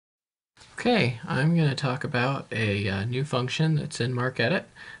Okay, I'm going to talk about a new function that's in MarcEdit.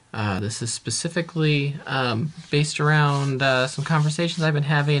 This is specifically based around some conversations I've been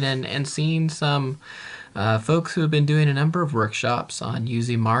having and seeing some folks who have been doing a number of workshops on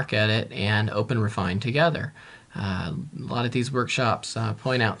using MarcEdit and OpenRefine together. A lot of these workshops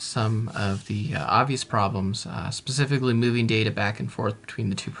point out some of the obvious problems, specifically moving data back and forth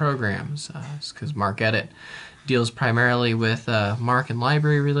between the two programs, because MarcEdit deals primarily with Marc and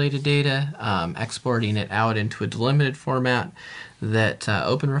library related data. Exporting it out into a delimited format that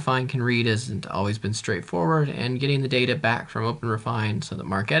OpenRefine can read hasn't always been straightforward, and getting the data back from OpenRefine so that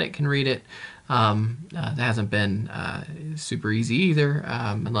MarcEdit can read it that hasn't been super easy either,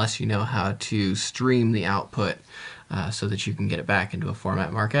 unless you know how to stream the output so that you can get it back into a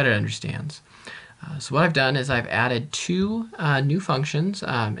format MarcEdit understands. So what I've done is I've added two new functions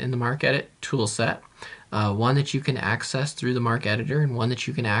in the MarcEdit toolset. One that you can access through the Marc editor and one that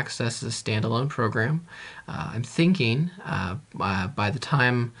you can access as a standalone program. I'm thinking by the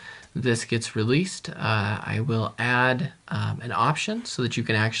time this gets released, I will add an option so that you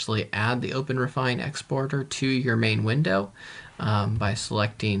can actually add the OpenRefine exporter to your main window by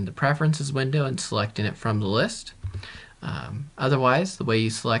selecting the Preferences window and selecting it from the list. Otherwise, the way you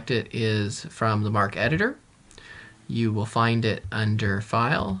select it is from the Marc editor. You will find it under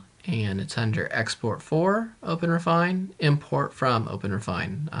File, and it's under Export for OpenRefine, Import from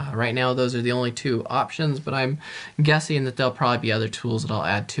OpenRefine. Right now those are the only two options, but I'm guessing that there'll probably be other tools that I'll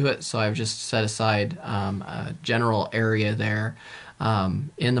add to it, so I've just set aside a general area there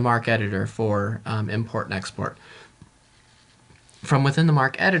in the Marc editor for import and export. From within the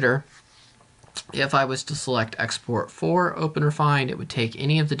Marc editor, if I was to select Export for OpenRefine, it would take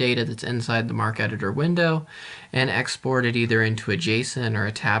any of the data that's inside the Marc editor window and export it either into a JSON or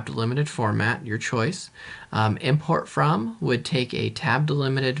a tab delimited format, your choice. Import from would take a tab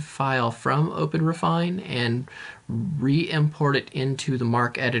delimited file from OpenRefine and re-import it into the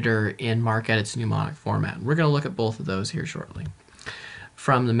Marc editor in MarcEdit's mnemonic format. We're going to look at both of those here shortly.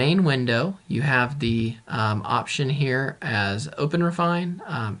 From the main window, you have the option here as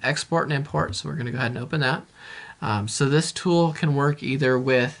OpenRefine, export and import, so we're going to go ahead and open that. So this tool can work either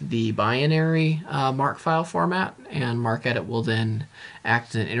with the binary Marc file format, and MarcEdit will then act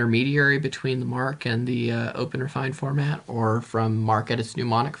as an intermediary between the Marc and the OpenRefine format, or from MarcEdit's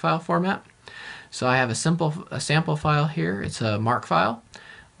mnemonic file format. So I have a sample file here. It's a Marc file.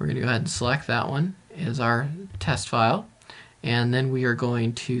 We're going to go ahead and select that one as our test file. And then we are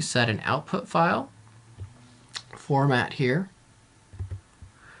going to set an output file format here.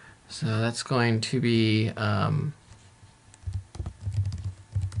 So that's going to be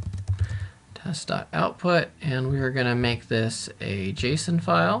test.output, and we are going to make this a JSON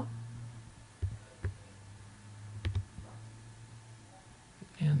file.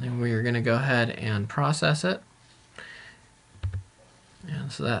 And then we are going to go ahead and process it.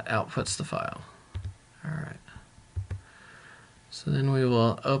 And so that outputs the file. All right. So then we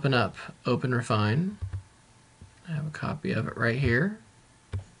will open up OpenRefine. I have a copy of it right here.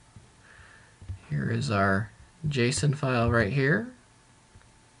 Here is our JSON file right here.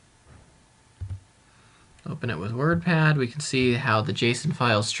 Open it with WordPad. We can see how the JSON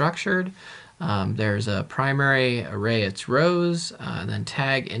file is structured. There's a primary array, its rows, then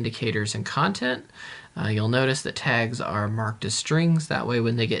tag, indicators, and content. You'll notice that tags are marked as strings. That way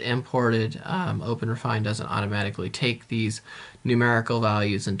when they get imported, OpenRefine doesn't automatically take these numerical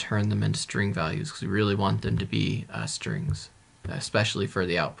values and turn them into string values, because we really want them to be strings, especially for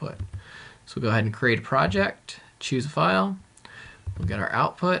the output. So we'll go ahead and create a project, choose a file, we'll get our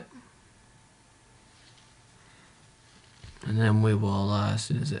output, and then we will, as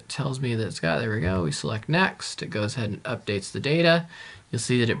soon as it tells me that it's got, there we go, we select next, it goes ahead and updates the data. You'll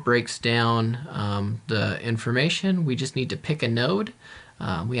see that it breaks down the information. We just need to pick a node.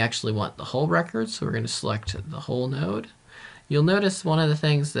 We actually want the whole record, so we're going to select the whole node. You'll notice one of the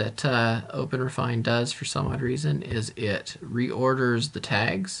things that OpenRefine does for some odd reason is it reorders the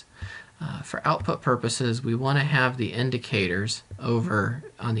tags. For output purposes, we want to have the indicators over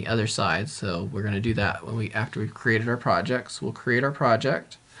on the other side, so we're going to do that after we've created our project. So we'll create our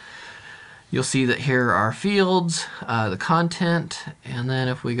project. You'll see that here are our fields, the content, and then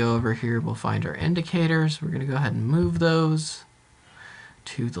if we go over here, we'll find our indicators. We're going to go ahead and move those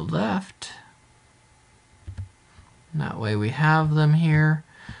to the left. And that way we have them here.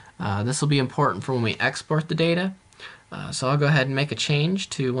 This will be important for when we export the data. So I'll go ahead and make a change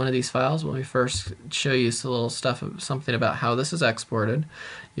to one of these files. When we first show you a little something about how this is exported,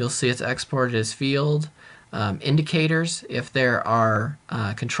 you'll see it's exported as field. Indicators, if there are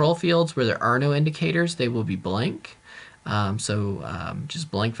control fields where there are no indicators, they will be blank.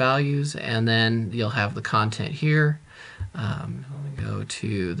 Just blank values, and then you'll have the content here. Let me go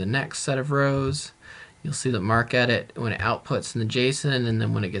to the next set of rows. You'll see that MarcEdit, when it outputs in the JSON, and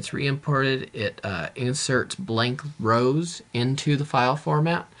then when it gets re-imported, it inserts blank rows into the file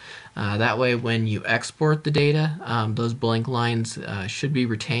format. That way, when you export the data, those blank lines should be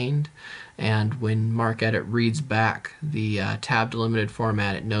retained. And when MarcEdit reads back the tab delimited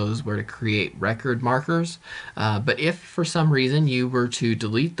format, it knows where to create record markers. But if for some reason you were to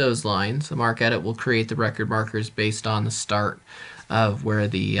delete those lines, MarcEdit will create the record markers based on the start of where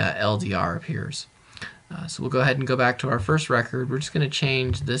the LDR appears. So we'll go ahead and go back to our first record. We're just going to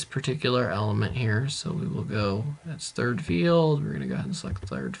change this particular element here. So we will go, that's third field. We're going to go ahead and select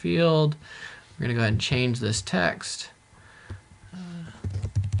third field. We're going to go ahead and change this text.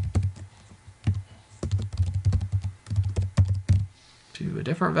 To a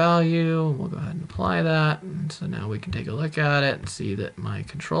different value. We'll go ahead and apply that. And so now we can take a look at it and see that my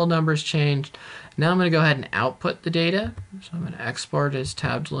control number's changed. Now I'm going to go ahead and output the data. So I'm going to export as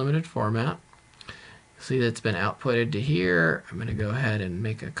tab delimited format. See that it's been outputted to here. I'm going to go ahead and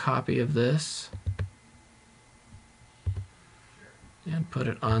make a copy of this and put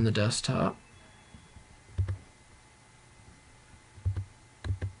it on the desktop.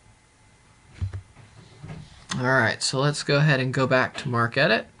 Alright, so let's go ahead and go back to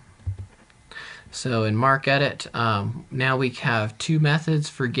MarcEdit. So in MarcEdit, now we have two methods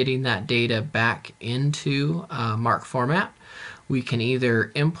for getting that data back into Marc format. We can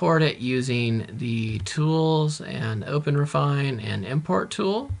either import it using the Tools and OpenRefine and Import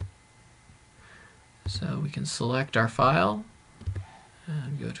tool. So we can select our file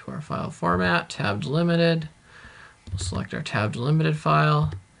and go to our file format, tab delimited. We'll select our tab delimited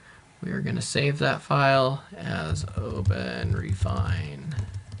file. We are going to save that file as OpenRefine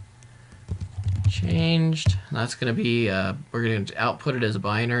changed. And that's going to be, we're going to output it as a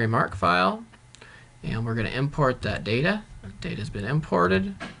binary Marc file, and we're going to import that data. Data has been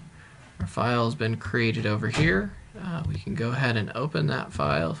imported. Our file has been created over here. We can go ahead and open that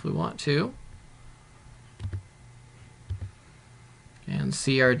file if we want to. And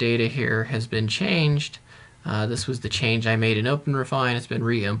see our data here has been changed. This was the change I made in OpenRefine. It's been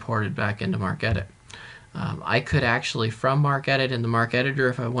re-imported back into MarcEdit. I could actually, from MarcEdit in the Marc editor,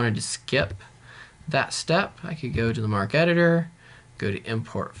 if I wanted to skip that step, I could go to the Marc editor, go to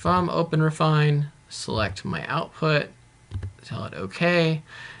import from OpenRefine, select my output, tell it OK,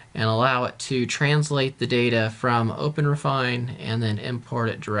 and allow it to translate the data from OpenRefine and then import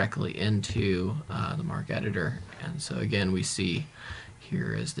it directly into the Marc editor. And so again, we see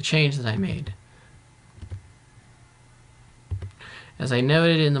here is the change that I made. As I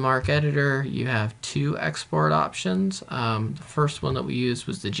noted in the Marc editor, you have two export options. The first one that we used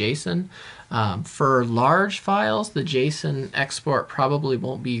was the JSON. For large files, the JSON export probably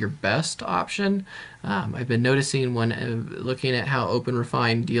won't be your best option. I've been noticing when looking at how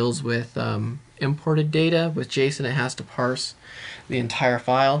OpenRefine deals with imported data with JSON, it has to parse the entire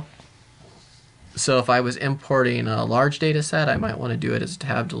file. So if I was importing a large data set, I might want to do it as a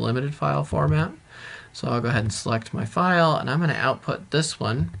tab delimited file format. So I'll go ahead and select my file, and I'm going to output this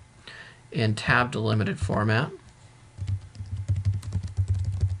one in tab delimited format.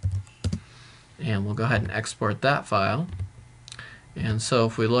 And we'll go ahead and export that file. And so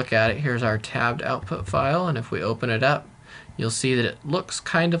if we look at it, here's our tabbed output file, and if we open it up, you'll see that it looks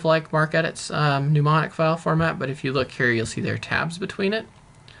kind of like MarcEdit's mnemonic file format, but if you look here, you'll see there are tabs between it.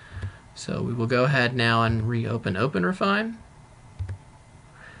 So we will go ahead now and reopen OpenRefine.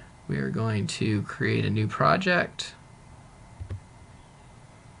 We are going to create a new project.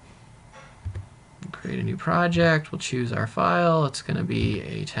 Create a new project. We'll choose our file. It's going to be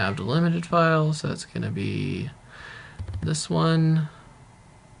a tab delimited file, so it's going to be this one.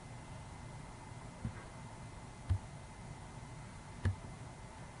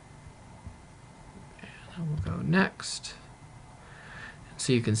 And we'll go next.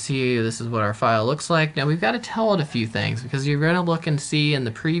 So you can see this is what our file looks like. Now we've got to tell it a few things, because you're going to look and see in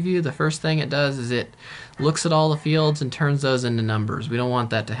the preview, the first thing it does is it looks at all the fields and turns those into numbers. We don't want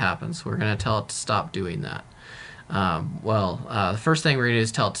that to happen, so we're going to tell it to stop doing that. The first thing we're going to do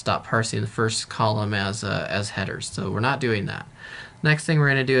is tell it to stop parsing the first column as headers, so we're not doing that. Next thing we're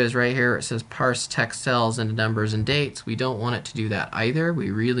going to do is right here it says parse text cells into numbers and dates. We don't want it to do that either.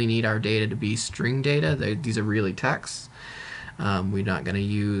 We really need our data to be string data. These are really texts. We're not going to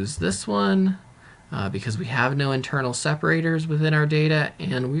use this one because we have no internal separators within our data,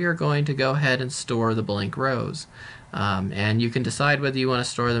 and we are going to go ahead and store the blank rows. And you can decide whether you want to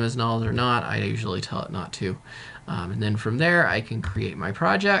store them as null or not. I usually tell it not to. And then from there I can create my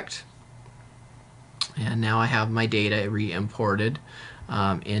project. And now I have my data re-imported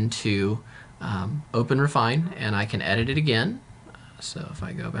into OpenRefine, and I can edit it again. So if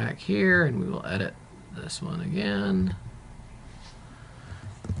I go back here, and we will edit this one again.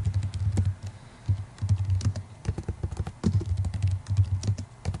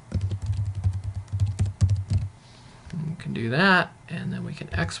 We can do that, and then we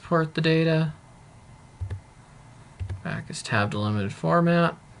can export the data back as tab delimited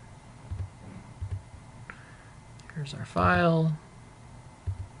format. Here's our file.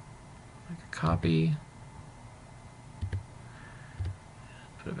 Make a copy.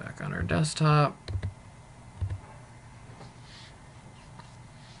 Put it back on our desktop.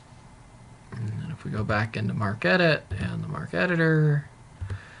 And then if we go back into MarcEdit and the Marc editor,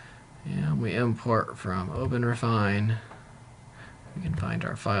 and we import from OpenRefine, we can find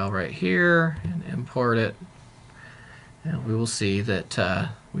our file right here and import it. And we will see that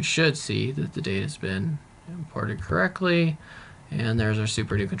we should see that the data has been imported correctly, and there's our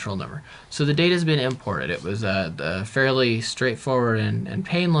super new control number. So the data has been imported. It was a fairly straightforward and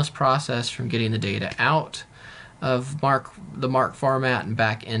painless process from getting the data out of the Marc format and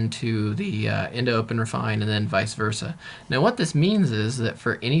back into into OpenRefine, and then vice versa. Now what this means is that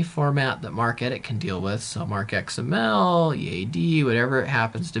for any format that MarcEdit can deal with, so MarcXML, EAD, whatever it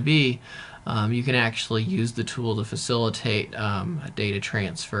happens to be, you can actually use the tool to facilitate a data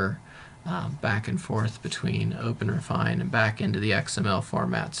transfer back and forth between OpenRefine and back into the XML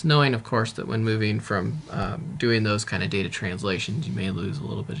formats, knowing of course that when moving from doing those kind of data translations, you may lose a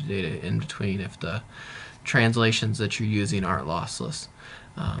little bit of data in between if the translations that you're using aren't lossless.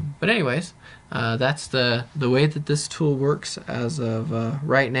 But anyways, that's the way that this tool works as of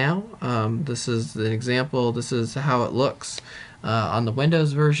right now. This is an example. This is how it looks on the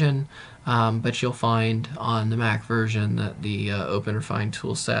Windows version, but you'll find on the Mac version that the OpenRefine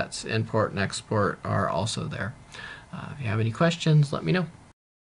tool sets, import and export, are also there. If you have any questions, let me know.